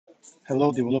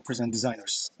Hello, developers and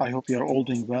designers. I hope you are all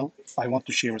doing well. I want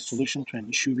to share a solution to an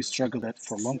issue we struggled at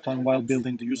for a long time while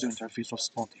building the user interface of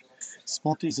Sponty.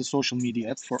 Sponty is a social media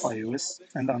app for iOS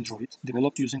and Android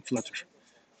developed using Flutter,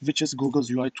 which is Google's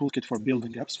UI toolkit for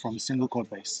building apps from a single code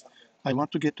base. I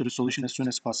want to get to the solution as soon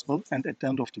as possible, and at the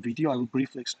end of the video, I will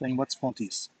briefly explain what Sponty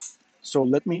is. So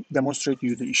let me demonstrate to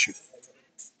you the issue.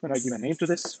 When I give a name to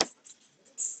this,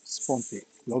 Sponty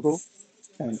logo,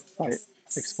 and I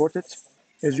export it.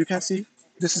 As you can see,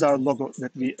 this is our logo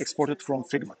that we exported from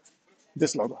Figma,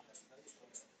 this logo.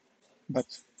 But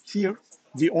here,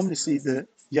 we only see the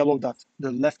yellow dot,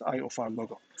 the left eye of our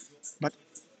logo. But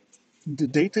the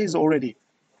data is already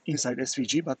inside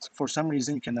SVG, but for some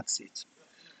reason you cannot see it.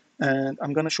 And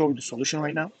I'm going to show you the solution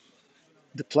right now.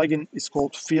 The plugin is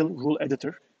called Fill Rule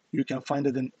Editor. You can find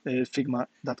it in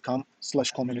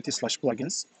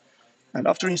figma.com/community/plugins. And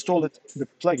after install it, the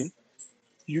plugin,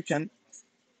 you can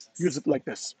use it like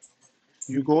this.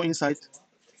 You go inside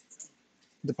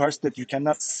the parts that you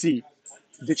cannot see,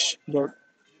 which were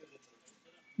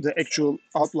the actual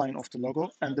outline of the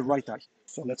logo and the right eye.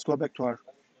 So let's go back to our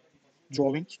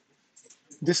drawing.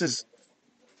 This is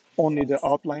only the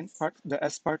outline part, the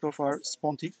S part of our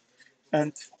Sponty.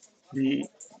 And we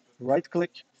right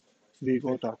click, we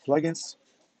go to our plugins,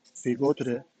 we go to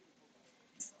the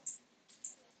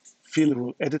fill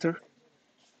rule editor.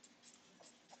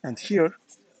 And here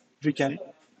we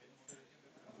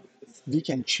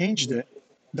can change the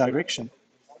direction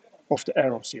of the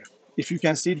arrows here. If you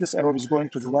can see, this arrow is going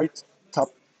to the right top.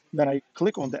 When I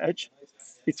click on the edge,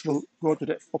 it will go to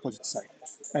the opposite side.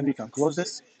 And we can close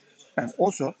this. And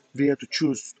also, we have to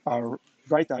choose our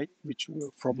right eye, which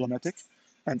will problematic.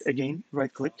 And again,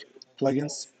 right click,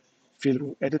 plugins, fill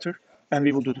rule editor. And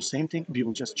we will do the same thing. We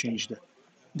will just change the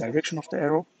direction of the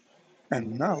arrow.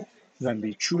 And now, when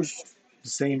we choose the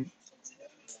same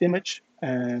image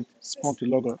and Sponty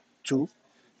logo 2,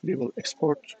 we will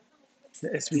export the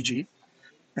SVG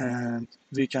and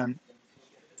we can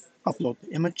upload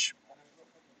the image,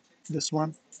 this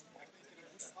one.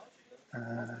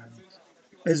 And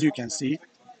as you can see,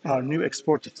 our new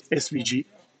exported SVG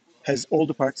has all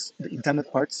the parts, the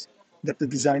intended parts that the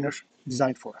designer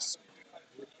designed for us.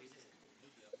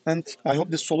 And I hope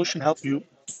this solution helped you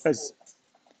as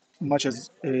much as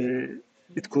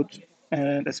it could.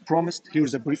 And as promised,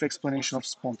 here's a brief explanation of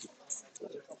Sponty.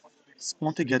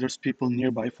 Sponty gathers people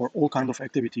nearby for all kinds of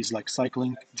activities like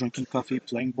cycling, drinking coffee,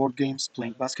 playing board games,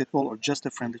 playing basketball, or just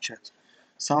a friendly chat.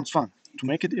 Sounds fun. To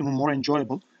make it even more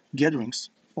enjoyable, gatherings,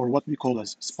 or what we call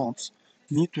as sponts,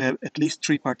 need to have at least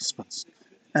 3 participants.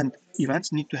 And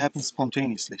events need to happen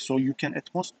spontaneously, so you can at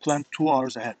most plan 2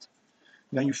 hours ahead.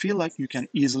 When you feel like you can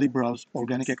easily browse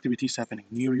organic activities happening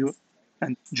near you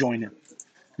and join in.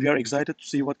 We are excited to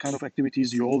see what kind of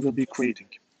activities you all will be creating.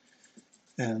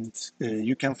 And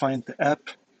you can find the app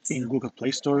in Google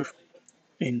Play Store,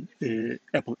 in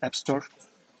Apple App Store.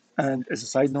 And as a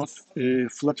side note,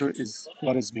 Flutter is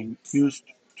what is being used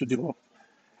to develop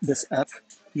this app.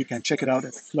 You can check it out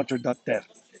at flutter.dev.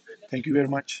 Thank you very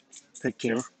much. Take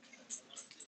care.